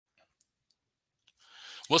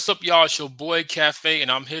What's up, y'all? It's your boy Cafe, and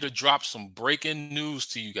I'm here to drop some breaking news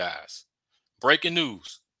to you guys. Breaking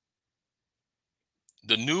news.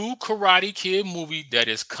 The new Karate Kid movie that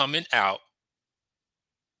is coming out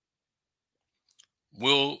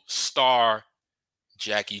will star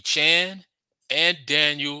Jackie Chan and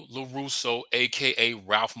Daniel LaRusso, aka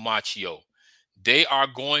Ralph Macchio. They are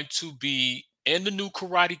going to be in the new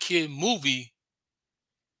Karate Kid movie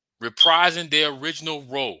reprising their original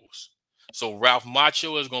roles. So Ralph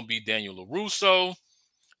Macchio is going to be Daniel LaRusso.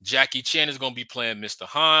 Jackie Chan is going to be playing Mr.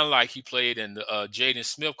 Han like he played in the Jaden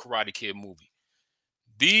Smith Karate Kid movie.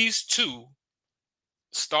 These two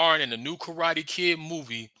starring in the new Karate Kid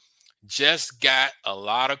movie just got a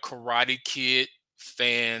lot of Karate Kid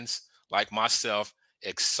fans like myself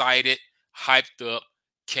excited, hyped up,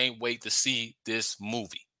 can't wait to see this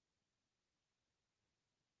movie.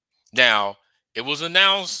 Now, it was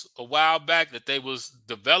announced a while back that they was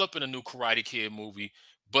developing a new Karate Kid movie,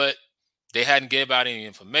 but they hadn't gave out any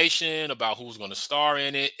information about who's going to star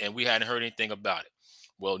in it, and we hadn't heard anything about it.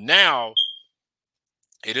 Well, now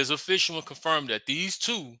it is official and confirmed that these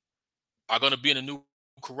two are going to be in a new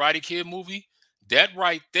Karate Kid movie. That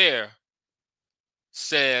right there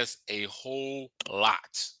says a whole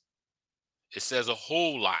lot. It says a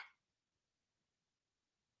whole lot.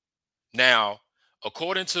 Now,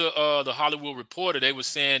 according to the Hollywood Reporter, they were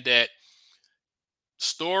saying that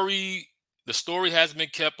the story has been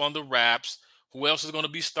kept under wraps. Who else is going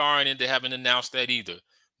to be starring in? They haven't announced that either.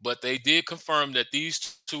 But they did confirm that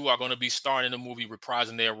these two are going to be starring in the movie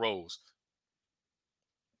reprising their roles.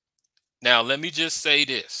 Now, let me just say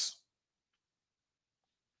this.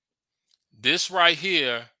 This right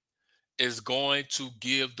here is going to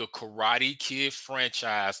give the Karate Kid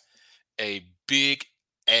franchise a big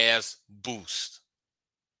ass boost.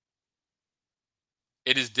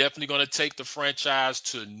 It is definitely going to take the franchise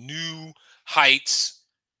to new heights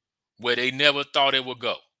where they never thought it would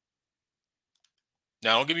go.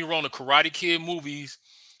 Now, don't get me wrong, the Karate Kid movies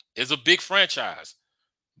is a big franchise,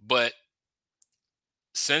 but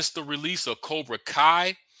since the release of Cobra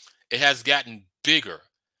Kai, it has gotten bigger.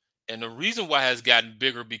 And the reason why it has gotten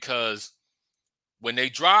bigger because when they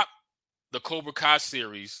dropped the Cobra Kai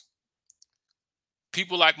series,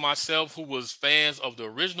 people like myself who was fans of the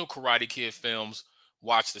original Karate Kid films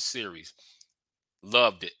watched the series,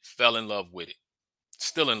 loved it, fell in love with it,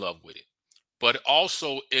 still in love with it. But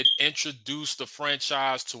also it introduced the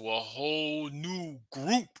franchise to a whole new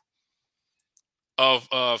group of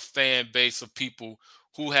fan base of people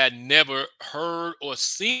who had never heard or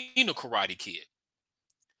seen a Karate Kid.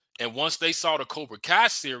 And once they saw the Cobra Kai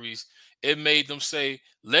series, it made them say,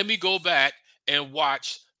 let me go back and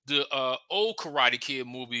watch the old Karate Kid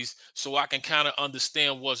movies so I can kind of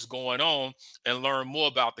understand what's going on and learn more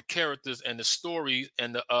about the characters and the stories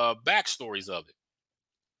and the backstories of it.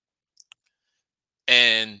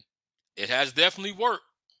 And it has definitely worked.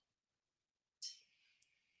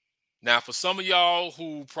 Now, for some of y'all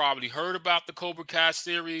who probably heard about the Cobra Kai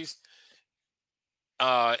series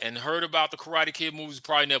and heard about the Karate Kid movies,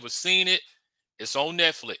 probably never seen it, it's on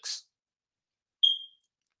Netflix.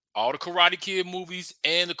 All the Karate Kid movies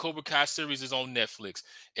and the Cobra Kai series is on Netflix.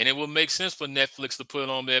 And it will make sense for Netflix to put it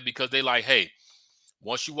on there because they like, hey,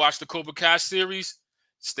 once you watch the Cobra Kai series,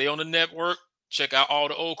 stay on the network, check out all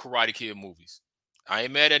the old Karate Kid movies. I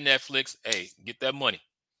ain't mad at Netflix. Hey, get that money.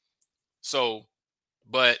 So,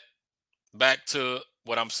 but back to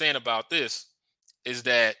what I'm saying about this is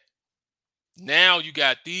that now you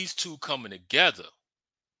got these two coming together.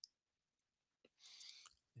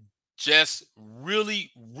 Just really,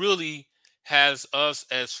 really has us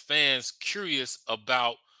as fans curious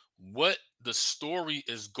about what the story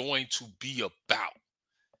is going to be about.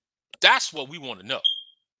 That's what we want to know.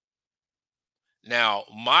 Now,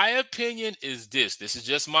 my opinion is this. This is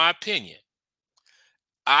just my opinion.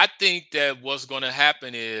 I think that what's going to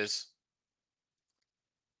happen is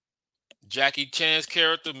Jackie Chan's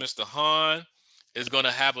character, Mr. Han, is going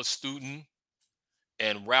to have a student,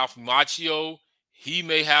 and Ralph Macchio, he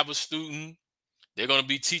may have a student. They're going to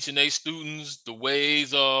be teaching their students the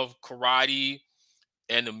ways of karate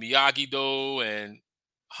and the Miyagi-Do and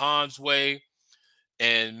Han's way.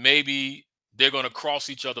 And maybe they're going to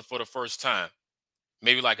cross each other for the first time.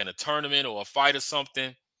 Maybe like in a tournament or a fight or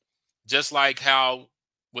something. Just like how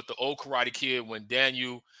with the old Karate Kid when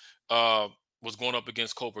Daniel was going up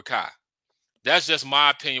against Cobra Kai. That's just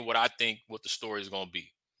my opinion, what I think what the story is going to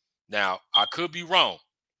be. Now, I could be wrong.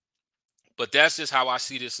 But that's just how I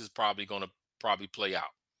see this is probably going to play out.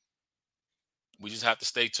 We just have to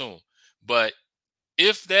stay tuned. But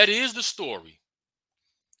if that is the story,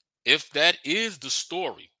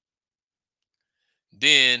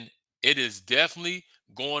 then it is definitely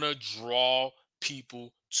going to draw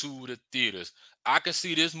people to the theaters. I can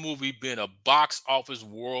see this movie being a box office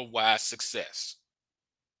worldwide success.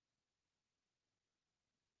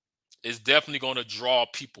 It's definitely going to draw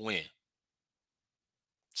people in.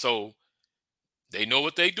 So they know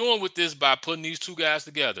what they're doing with this by putting these two guys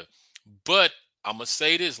together. But I'm going to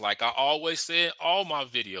say this, like I always say in all my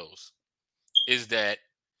videos, is that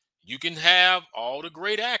you can have all the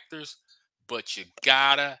great actors, but you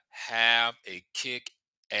gotta have a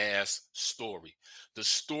kick-ass story. The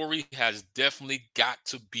story has definitely got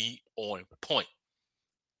to be on point.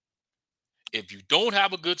 If you don't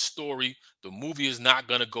have a good story, the movie is not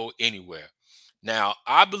gonna go anywhere. Now,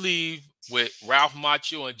 I believe with Ralph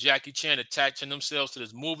Macchio and Jackie Chan attaching themselves to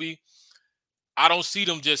this movie, I don't see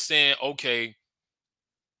them just saying, okay,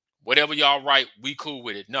 whatever y'all write, we cool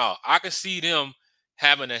with it. No, I can see them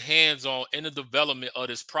having a hands-on in the development of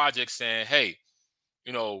this project saying, hey,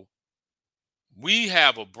 you know, we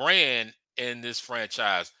have a brand in this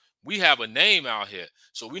franchise. We have a name out here.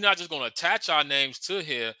 So we're not just going to attach our names to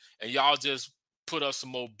here and y'all just put us some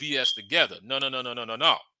more BS together. No, no, no, no, no, no,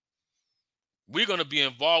 no. We're going to be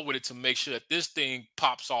involved with it to make sure that this thing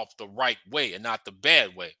pops off the right way and not the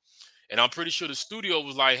bad way. And I'm pretty sure the studio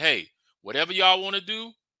was like, hey, whatever y'all want to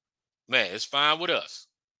do, man, it's fine with us.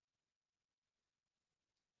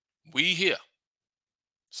 We here.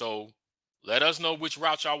 So let us know which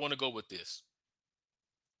route y'all want to go with this.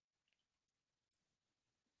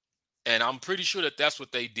 And I'm pretty sure that that's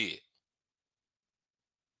what they did.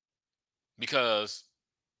 Because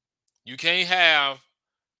you can't have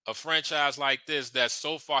a franchise like this that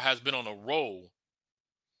so far has been on a roll,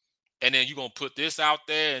 and then you're going to put this out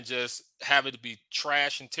there and just have it to be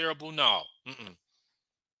trash and terrible. No.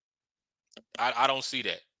 I don't see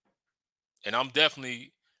that. And I'm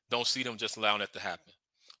definitely don't see them just allowing that to happen.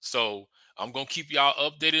 So I'm going to keep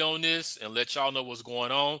y'all updated on this and let y'all know what's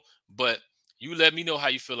going on. But you let me know how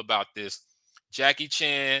you feel about this. Jackie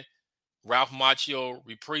Chan, Ralph Macchio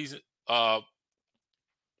reprising,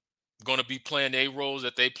 going to be playing their roles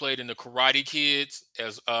that they played in the Karate Kids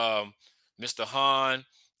as Mr. Han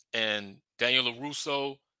and Daniel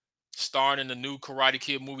LaRusso starring in the new Karate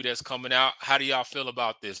Kid movie that's coming out. How do y'all feel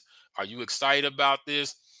about this? Are you excited about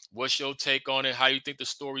this? What's your take on it? How do you think the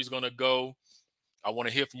story is going to go? I want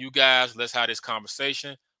to hear from you guys. Let's have this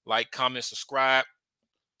conversation. Like, comment, subscribe.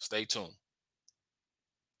 Stay tuned.